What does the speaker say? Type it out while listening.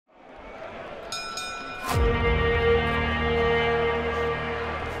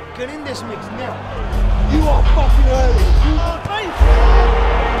chicken in this mix now. You are fucking early. You are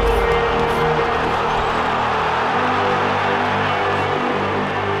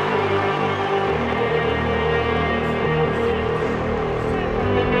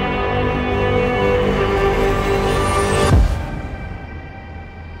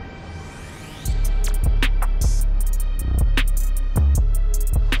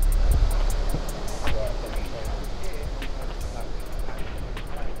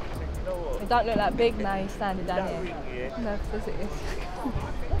Don't look that big now, you're standing down here. No, because it is.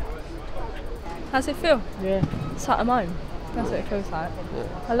 How's it feel? Yeah. It's like I'm home. That's what it feels like. Yeah.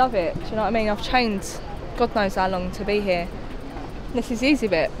 I love it, do you know what I mean? I've trained God knows how long to be here. This is the easy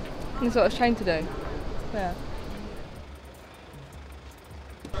bit. This is what I was trained to do. Yeah.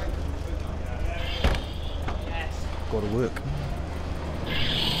 Gotta work.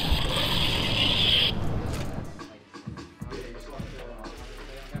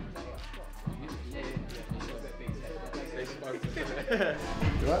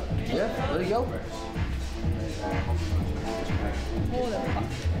 Right? Yeah, there you go.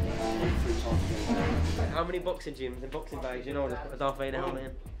 How many boxing gyms and boxing bags, you know, with a Darth Vader helmet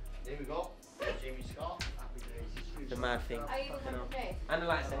in? Here we go. Jimmy Scott. The mad thing. And the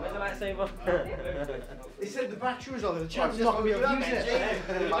lightsaber. Where's the lightsaber? They said the battery was on, the champ's not going to be able to use it.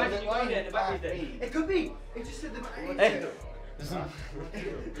 The battery's there. It could be. It just said the battery.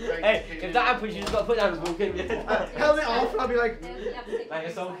 Hey, if that happens, you just got to put down the book in. Helmet off, and I'll be like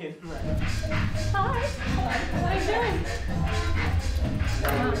a sulking. Hi. How are you doing?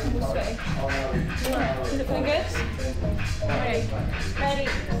 Is it feeling good? Ready. Ready.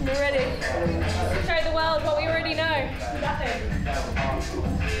 We're ready. Show the world what we already know.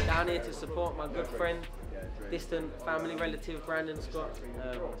 Down here to support my good friend, distant family relative, Brandon Scott.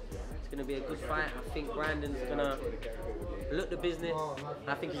 It's going to be a good fight. I think Brandon's going to look the business.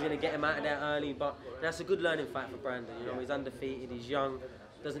 I think he's going to get him out of there early, but that's a good learning fight for Brandon. You know, he's undefeated, he's young,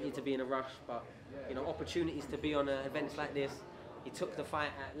 doesn't need to be in a rush, but you know, opportunities to be on events like this. He took the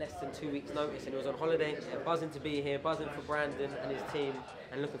fight at less than 2 weeks' notice, and he was on holiday. Yeah, buzzing to be here, buzzing for Brandon and his team,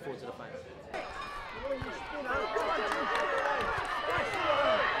 and looking forward to the fight.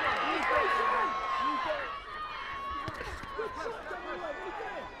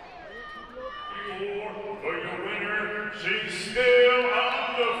 For your winner, she's still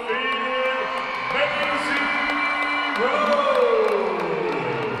undefeated, Daisy Rose.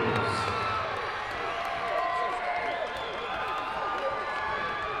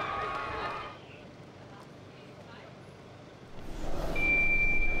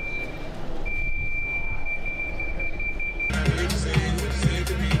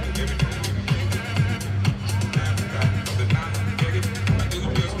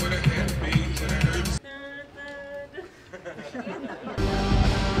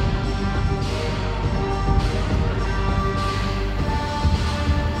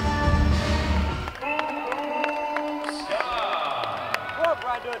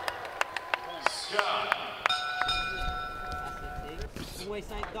 Always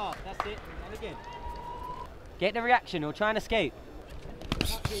say dark, that's it, and again. Get the reaction, or try and escape.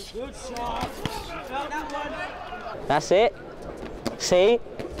 Good shot. Felt that one. That's it. See?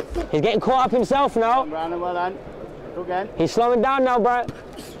 He's getting caught up himself now. Brandon, well done. Go again. He's slowing down now, bro.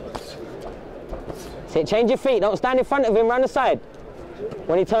 See, change your feet, don't stand in front of him, round the side.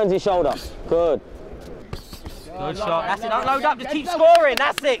 When he turns his shoulder. Good. Good shot, that's it, don't load up, just keep scoring,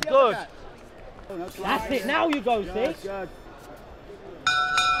 that's it, good. That's it, now you go, see?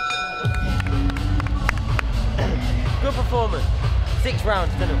 Good performance. 6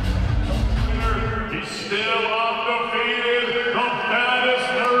 rounds, didn't it? He's still undefeated, the baddest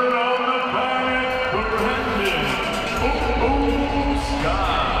nerd on the planet, Brandon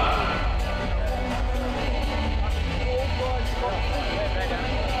Scott.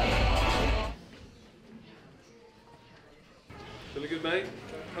 Feeling good, mate?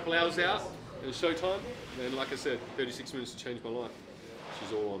 A couple hours out, and it's showtime. And like I said, 36 minutes to change my life.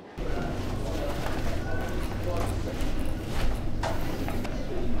 She's all on.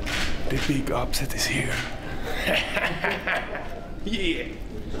 the big upset is here. Yeah.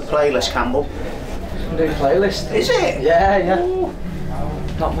 Playlist, Campbell. New playlist. Is it? Yeah, yeah. Ooh.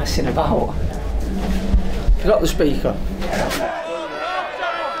 Not messing about. You got the speaker?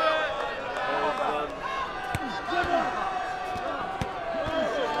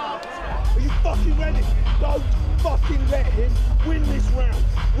 Are you fucking ready? Don't fucking let him win this round.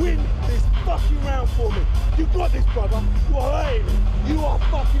 Win this fucking round for me. You got this, brother. You are hurting him. You are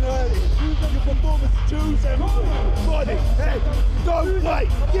fucking hurting him. Your performance 2-7. Body, head, don't play.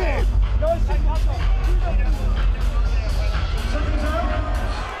 Get him.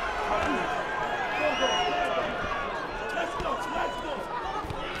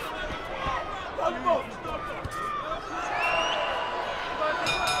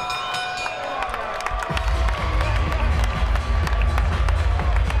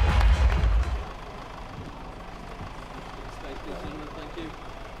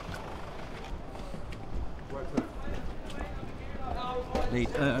 VIP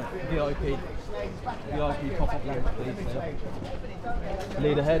pop-up lamp, please.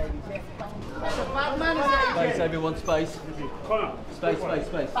 Lead ahead. Space, everyone, space. Space.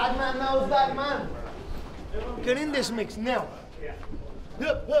 Bad man knows that man. Get in this mix now.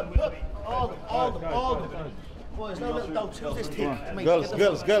 Hup. All them. Boys, no little doubts. Who's this team? Girls,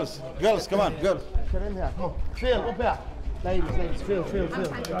 come on, girls. Get in here. Come on. Phil, up here. Ladies, Phil.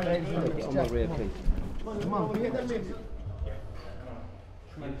 Ladies, On the rear, please. come on, get them in.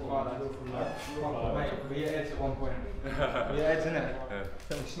 Mate, we hit heads at one point. We hit heads, innit? Yeah.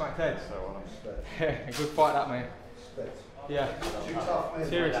 Then we smacked heads. Yeah, good fight that, mate. Yeah.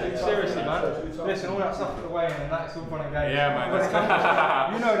 Seriously, man. Listen, all that stuff put away and that's all fun and games. Yeah, man.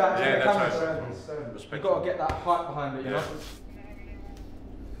 You know that. Yeah, that's right. You've got to get that hype behind it, you know?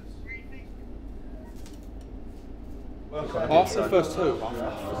 After the first two,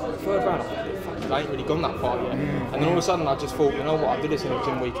 the third round, I thought, I ain't really gone that far yet. And then all of a sudden, I just thought, you know what, I did this in a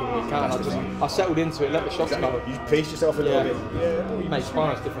gym week in, week out, and I settled into it, let the shots go. You paced yourself a little bit. Mate,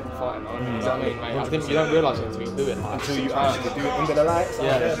 sparring's different from fighting, man. You know what I mean, mate? You don't realise it until you do it. Until you actually do it under the lights.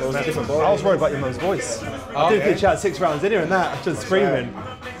 Yeah. So it's a different ball. I was worried about your mum's voice. I did pitch out 6 rounds in here and that, just screaming.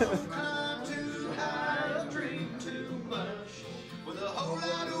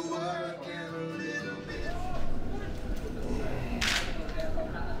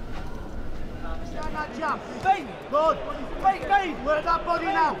 Bang! Good! Bang! Where's that body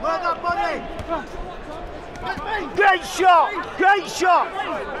now? Where's that body? Great shot! Great shot!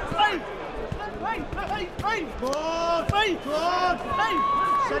 Good!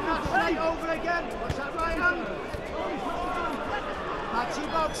 Send him straight over again. What's that right hand? Matchy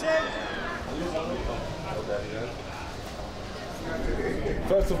boxing.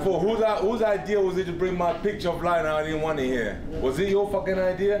 First of all, whose idea was it to bring my picture of line? I didn't want it here. Was it your fucking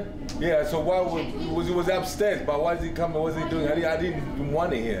idea? Yeah, so why was it upstairs? But why is he coming? What's he doing? I didn't even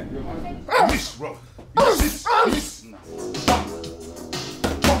want it here. He's still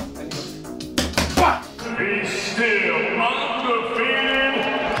undefeated,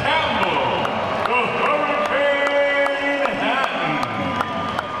 Campbell, the Hurricane Hatton.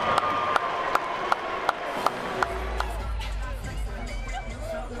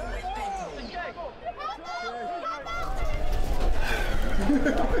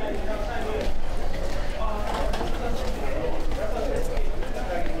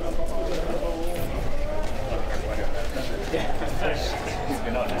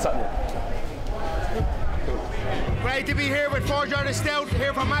 Great to be here with Forge Artist Stout,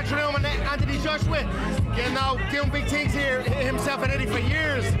 here from Matchroom and Anthony Joshua. You know, doing big things here, himself and Eddie for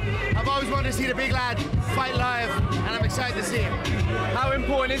years. I've always wanted to see the big lad fight live, and I'm excited to see him. How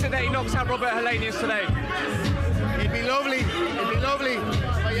important is it that he knocks out Robert Helenius today? It'd be lovely,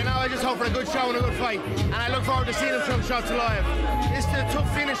 but you know, I just hope for a good show and a good fight. And I look forward to seeing him throw shots live. This is a tough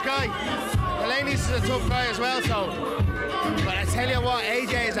finish guy. Helenius is a tough guy as well, so. But I tell you what,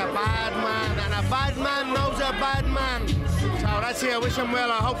 AJ is a bad man, and a bad man knows a bad man. So that's it, I wish him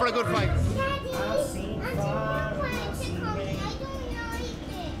well, I hope for a good fight.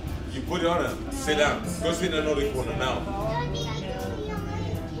 You put it on him. Sit down. Go sit in another corner now.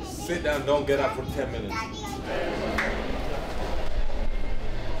 Sit down, don't get up for 10 minutes.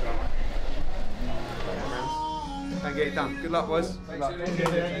 And get it done. Good luck, boys. Good luck. Can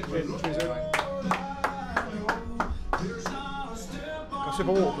I sip a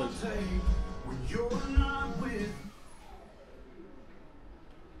water, please?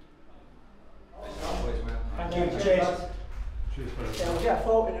 Thank you. Cheers. Yeah, we'll get a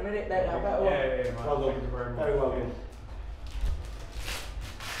photo in a minute later. Yeah. Well done. Very well done.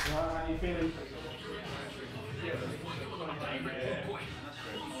 How are you feeling?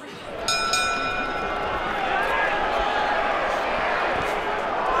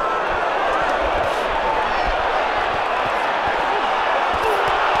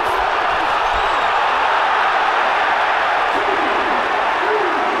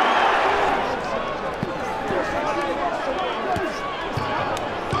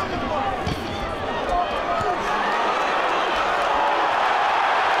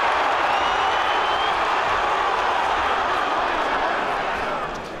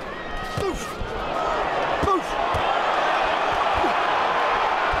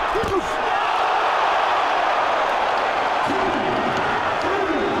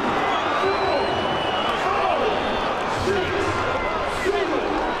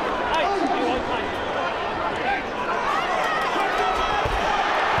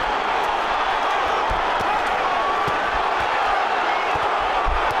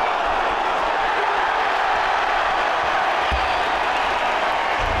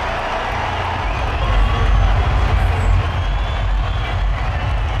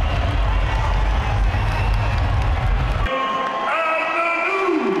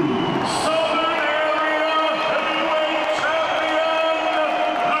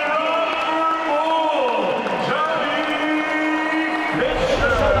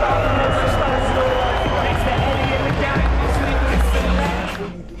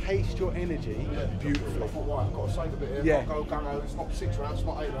 your energy beautifully. I thought, right, I've got to save a bit here. Yeah. Go, it's not 6 rounds, it's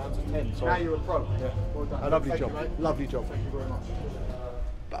not 8 rounds, it's 10. So Now you're a pro. Yeah. Well done. A lovely Thank job. you, mate. Lovely job. Thank you very much.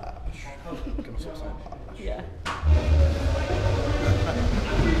 Bash. Can I stop saying bash? Yeah.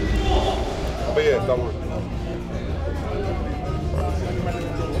 I'll be here, don't worry.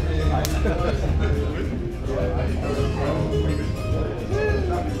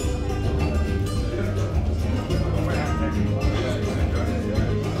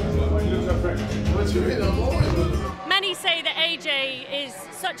 Many say that AJ is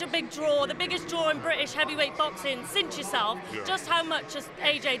such a big draw, the biggest draw in British heavyweight boxing since yourself. Yeah. Just how much has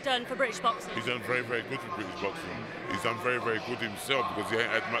AJ done for British boxing? He's done very, very good for British boxing. He's done very, very good himself because he ain't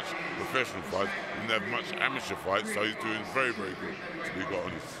had much professional fights, he didn't have much amateur fights, so he's doing very, very good, to be quite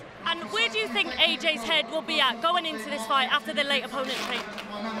honest. And where do you think AJ's head will be at going into this fight after the late opponent tape?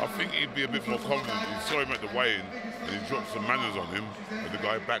 I think he'd be a bit more confident. He saw him at the weigh-in and he dropped some manners on him, and the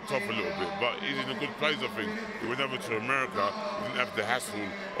guy backed off a little bit. But he's in a good place, I think. He went over to America, he didn't have the hassle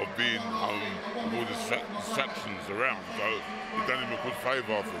of being home with all the distractions around. So he's done him a good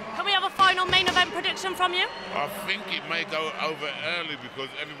favour, I think. Can we have a final main event prediction from you? I think it may go over early because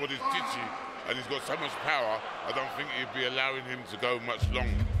everybody's titchy and he's got so much power. I don't think he'd be allowing him to go much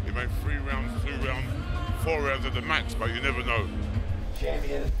long. He made 3 rounds, 2 rounds, 4 rounds at the max, but you never know.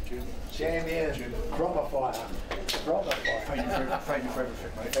 Champion, proper fighter, proper fighter. Thank you for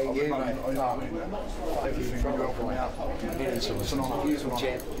everything, mate. Thank you, mate. Everything you helped me out. It's an honour. Beautiful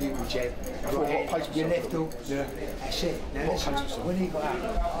champ, your left hook. Yeah. That's it. Now listen, when he got out,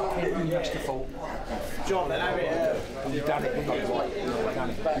 he must have thought, John, then have it. You've done it, you've done it right. You've done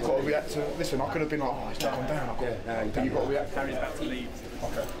it. You've got to react to, listen, I could have been like, oh, he's not gone down. But you've got to react. Carries back to Leeds.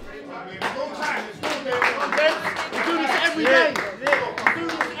 Okay. Long time, let's go, baby. We do this every day. We do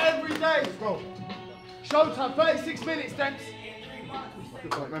this every day. Let's go. Showtime, 36 minutes, Demps.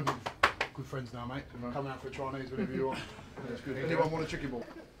 Good fight, man. Good friends now, mate. Come out for a Chinese, whatever you want. That's good. Anyone want a chicken ball?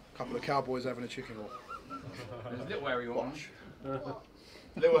 A couple of cowboys having a chicken ball. There's Little Harry on.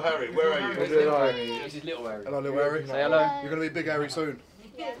 Little Harry, where are you? This is Little Harry. Hello, Little Harry. Say hello. You're going to be Big Harry soon.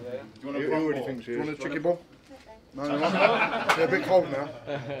 Yeah. Do you want a chicken ball? No, no, no. They're a bit cold now.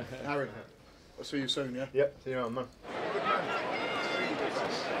 Harry, I'll see you soon, yeah? Yep, see you around, man.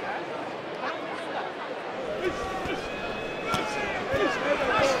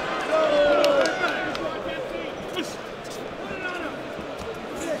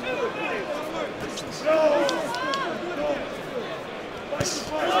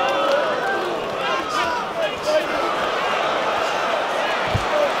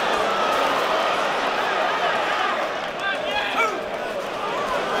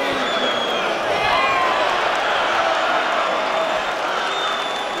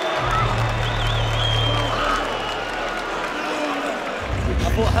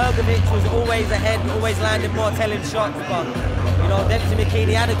 Hrgovic was always ahead, always landing more telling shots, but you know, Dempsey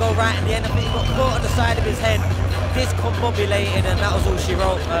McKinney had to go right in the end. I think he got caught on the side of his head, discombobulated, and that was all she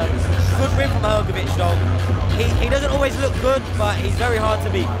wrote. Good win from Hrgovic though. He doesn't always look good, but he's very hard to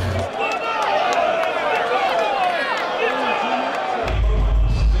beat.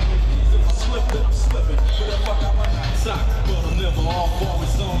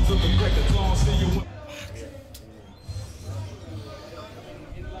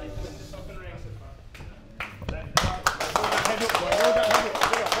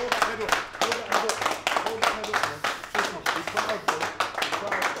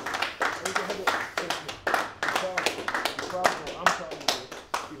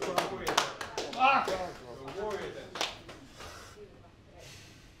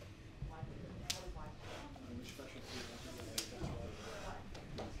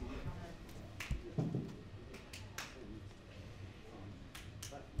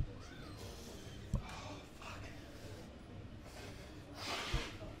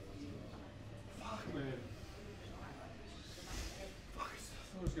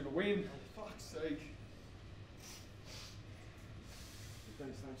 Win. Fuck's sake.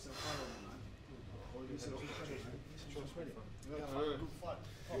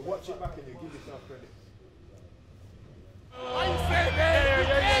 You watch it back and you give yourself credit. I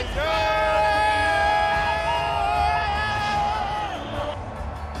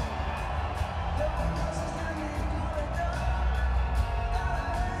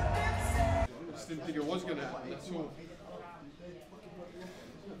just didn't think it was going to happen, that's all.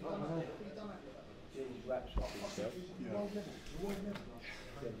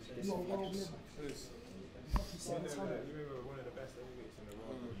 Remember one of the best heavyweights in the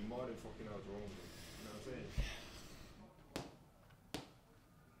world. You more than fucking know what's wrong with him. You know what I'm saying?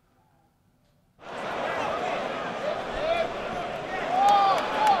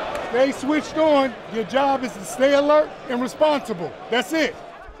 Stay switched on. Your job is to stay alert and responsible. That's it.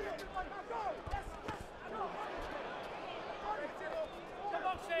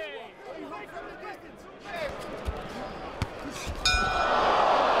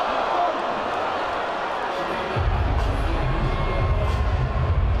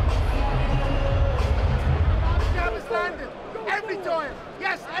 Every time!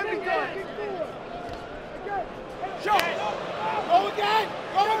 Yes, every time! Shot! Go again!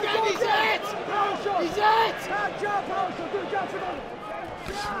 Go again! He's it! He's it! Jab, power shot! Do a jab shot on him!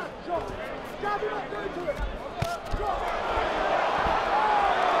 Jab! Shot! Jab him up, do it to him!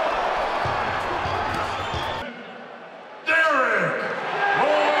 Derek!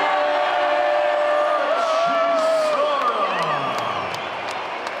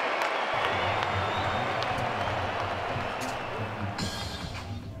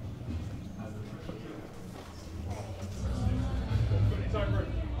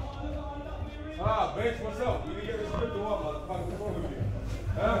 Ah, Bench, what's up? You didn't get the script or what, motherfucker? What's wrong with you?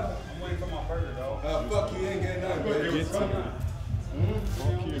 Huh? I'm waiting for my burger, dog. Fuck you, ain't getting nothing, bitch. Fuck you.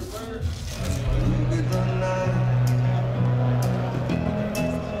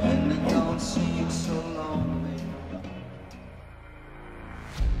 Don't seem so lonely.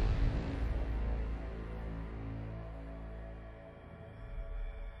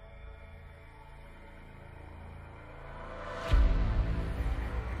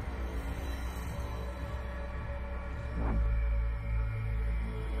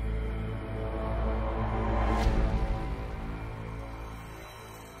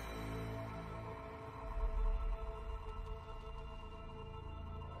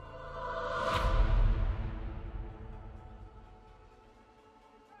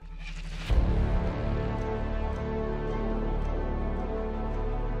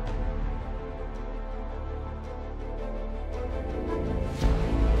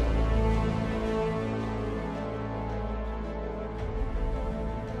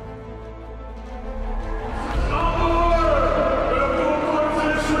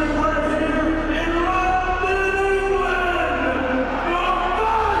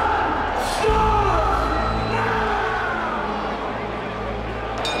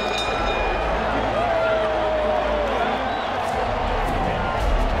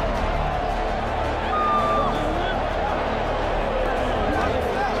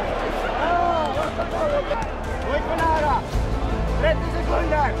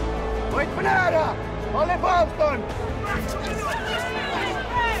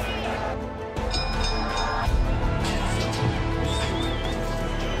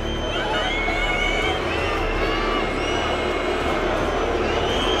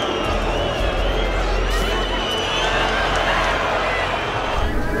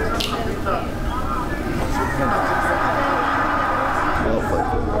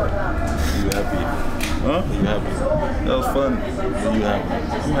 Huh? Are you happy? That was fun. Are you happy?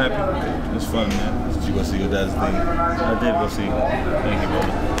 I'm happy. It was fun, man. Did you go see your dad's thing? I did go see. Thank you,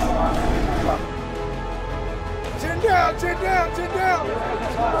 brother. Chin down, chin down, chin down!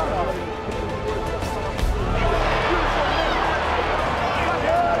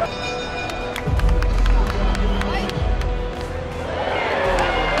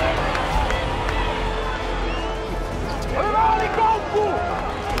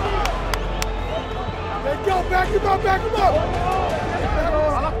 Go, back him up, back him up!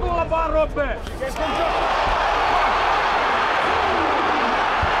 Alla tulla vaan, Robbe!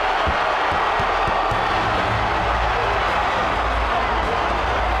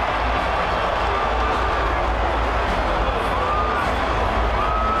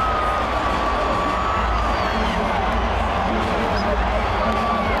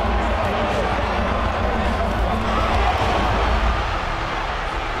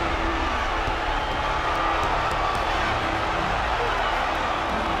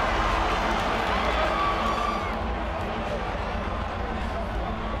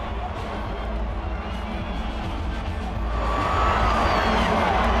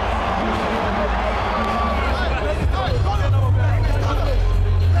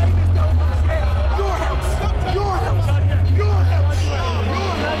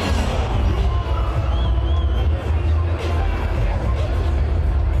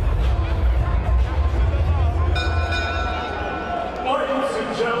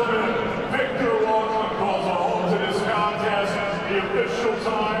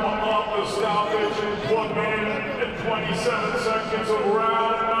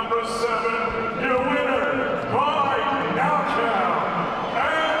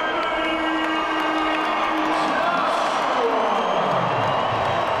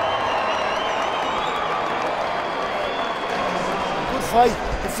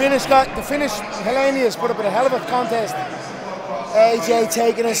 finish, Helenius put up with a hell of a contest. AJ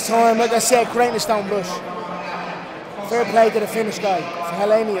taking his time, like I said, creating a stone blush. Fair play to the finish guy,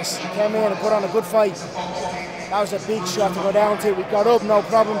 Helenius. He came in and put on a good fight. That was a big shot to go down to. We got up, no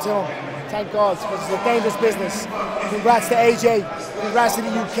problem to him. Thank God, because it's a dangerous business. Congrats to AJ, congrats to the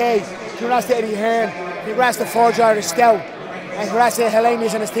UK, congrats to Eddie Hearn, congrats to Forge Irish Stout, and congrats to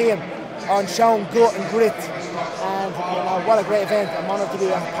Helenius and his team on showing gut and grit. And you know, what a great event. I'm honoured to be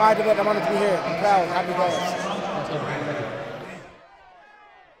a part of it, I'm honoured to be here. I'm proud, happy days.